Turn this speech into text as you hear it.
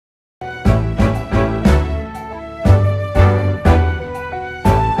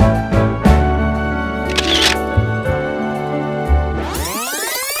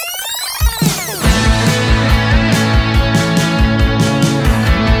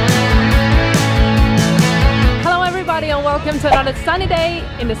to another sunny day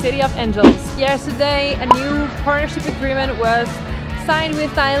in the city of Angels. Yesterday a new partnership agreement was signed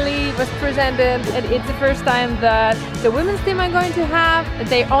with Stanley, was presented, and it's the first time that the women's team are going to have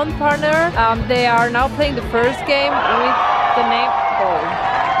their own partner. They are now playing the first game with the name Gold.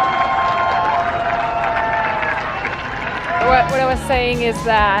 What I was saying is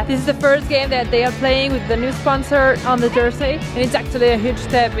that this is the first game that they are playing with the new sponsor on the jersey, and it's actually a huge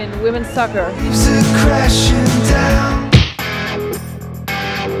step in women's soccer.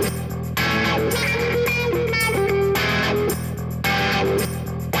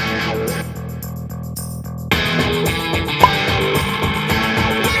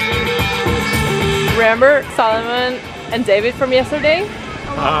 Remember Solomon and David from yesterday?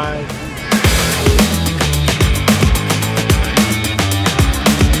 Hi.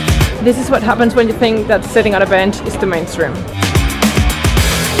 This is what happens when you think that sitting on a bench is the mainstream.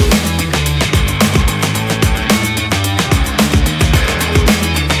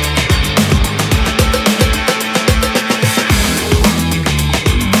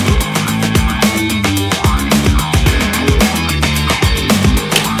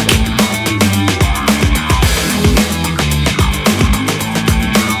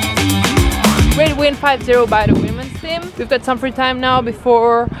 Great win 5-0 by the women's team. We've got some free time now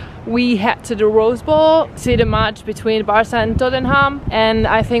before we head to the Rose Bowl, see the match between Barca and Tottenham, and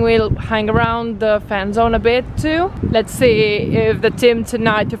I think we'll hang around the fan zone a bit too. Let's see if the team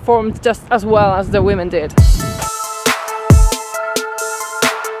tonight performs just as well as the women did.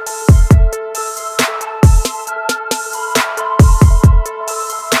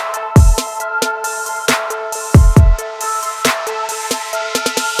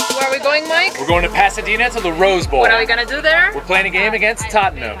 We're going to Pasadena to the Rose Bowl. What are we gonna do there? We're playing a game against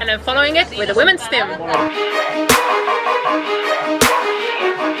Tottenham. And I'm following it with the women's team.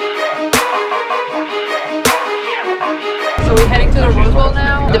 So we're heading to the Rose Bowl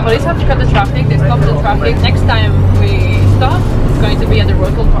now. The police have cut the traffic, they stopped the traffic. Next time we stop, it's going to be at the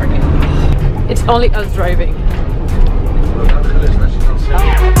Rose Bowl parking. It's only us driving.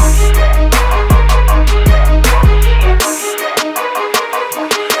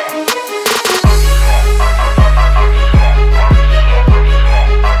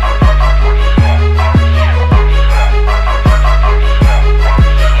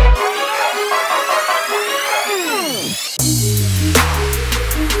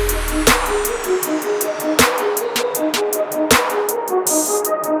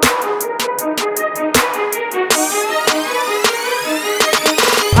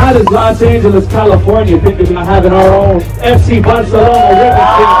 How does Los Angeles, California think about having our own FC Barcelona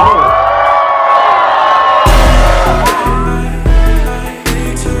women's team here?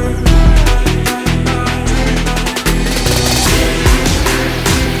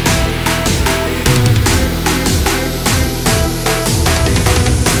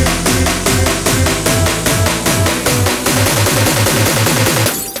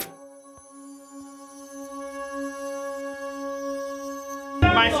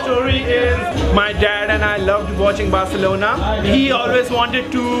 My story is my dad and I loved watching Barcelona. He always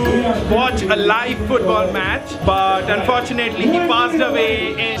wanted to watch a live football match, but unfortunately he passed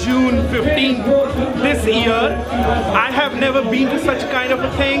away in June 15th this year. I have never been to such kind of a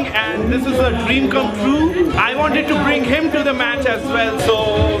thing, and this is a dream come true. I wanted to bring him to the match as well,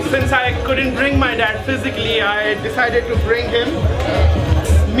 so since I couldn't bring my dad physically, I decided to bring him.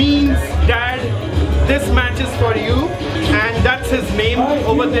 Means, Dad, this match is for you, and that's his name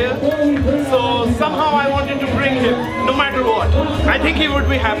over there. So somehow I wanted to bring him, no matter what. I think he would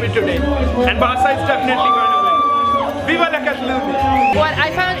be happy today, and Barca is definitely going to win. Viva la Catalunya! What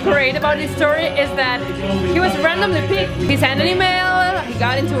I found great about this story is that he was randomly picked. He sent an email, he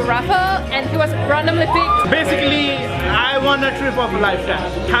got into a raffle, and he was randomly picked. Basically, I won a trip of a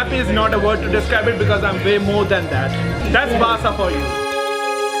lifetime. Happy is not a word to describe it because I'm way more than that. That's Barca for you.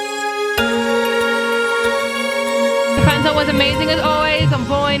 The fan zone was amazing as always, on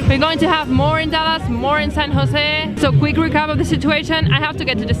point. We're going to have more in Dallas, more in San Jose. So quick recap of the situation. I have to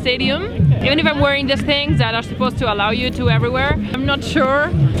get to the stadium. Even if I'm wearing these things that are supposed to allow you to everywhere, I'm not sure.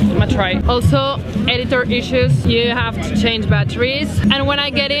 I'm gonna try. Also, editor issues. You have to change batteries. And when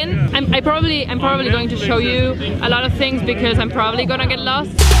I get in, I'm probably going to show you a lot of things because I'm probably gonna get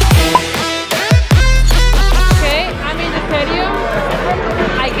lost. Okay, I'm in the stadium.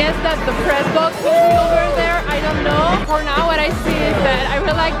 I guess that the press box will be over there, I don't know. For now what I see is that I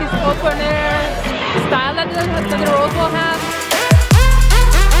really like this open air style that the Rose Bowl has.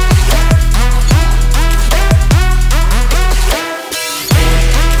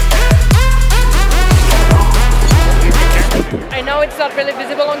 I know it's not really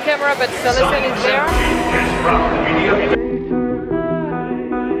visible on camera, but Celestine is there.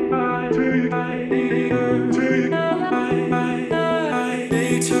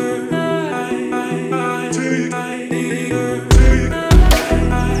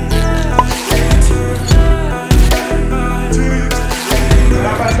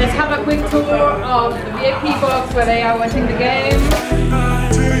 are watching the game.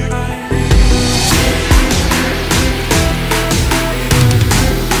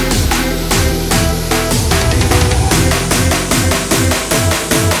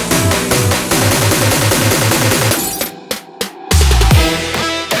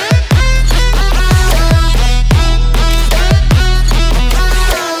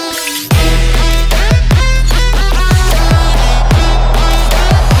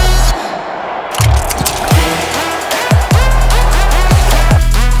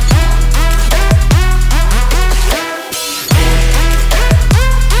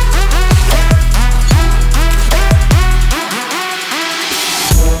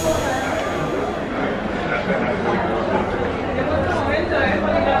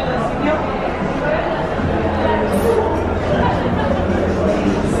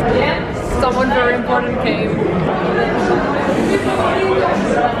 Someone very important came.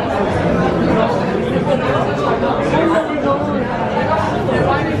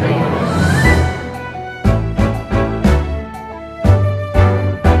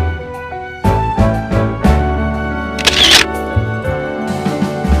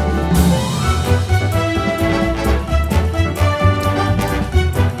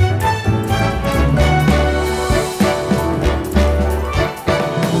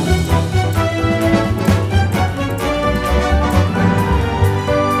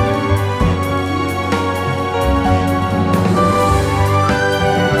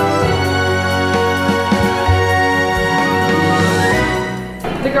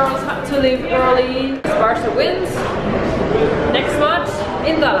 The girls have to leave early. Barca wins. Next match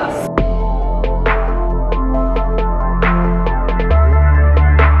in Dallas.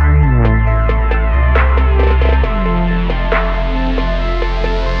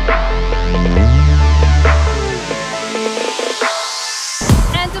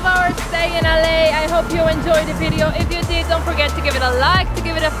 End of our stay in LA. I hope you enjoyed the video. If you did, don't forget to give it a like, to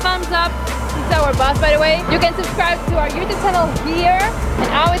give it a thumbs up. This is our boss, by the way. You can subscribe to our YouTube channel here. And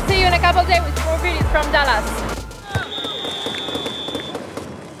I will see you in a couple of days with more videos from Dallas.